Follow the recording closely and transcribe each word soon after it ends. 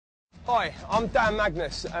Hi, I'm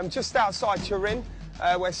Magness. I'm just outside Turin,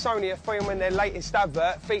 where Sony are filming their latest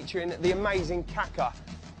advert featuring the amazing Kaka.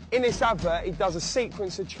 In this advert, he does a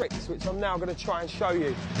sequence of tricks, which I'm now going to try and show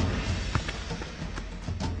you.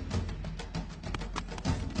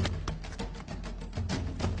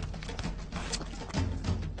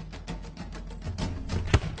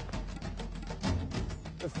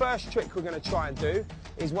 The first trick we're going to try and do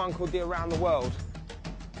is one called the around the world.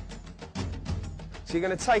 So you're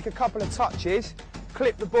going to take a couple of touches,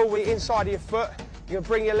 clip the ball with the inside of your foot, you're going to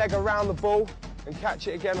bring your leg around the ball and catch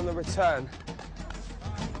it again on the return.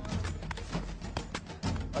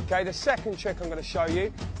 Okay, the second trick I'm going to show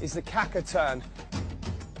you is the Kaka turn.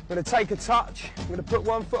 I'm going to take a touch, I'm going to put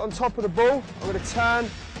one foot on top of the ball, I'm going to turn,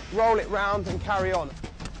 roll it round and carry on.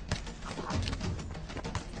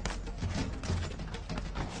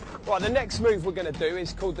 Right, the next move we're going to do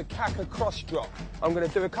is called the Kaka cross drop. I'm going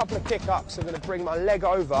to do a couple of kick-ups, I'm going to bring my leg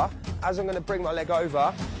over. As I'm going to bring my leg over,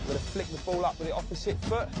 I'm going to flick the ball up with the opposite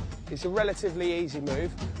foot. It's a relatively easy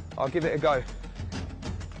move. I'll give it a go.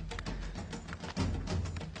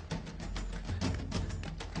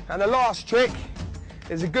 And the last trick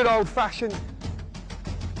is a good old-fashioned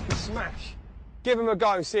smash. Give them a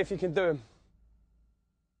go and see if you can do them.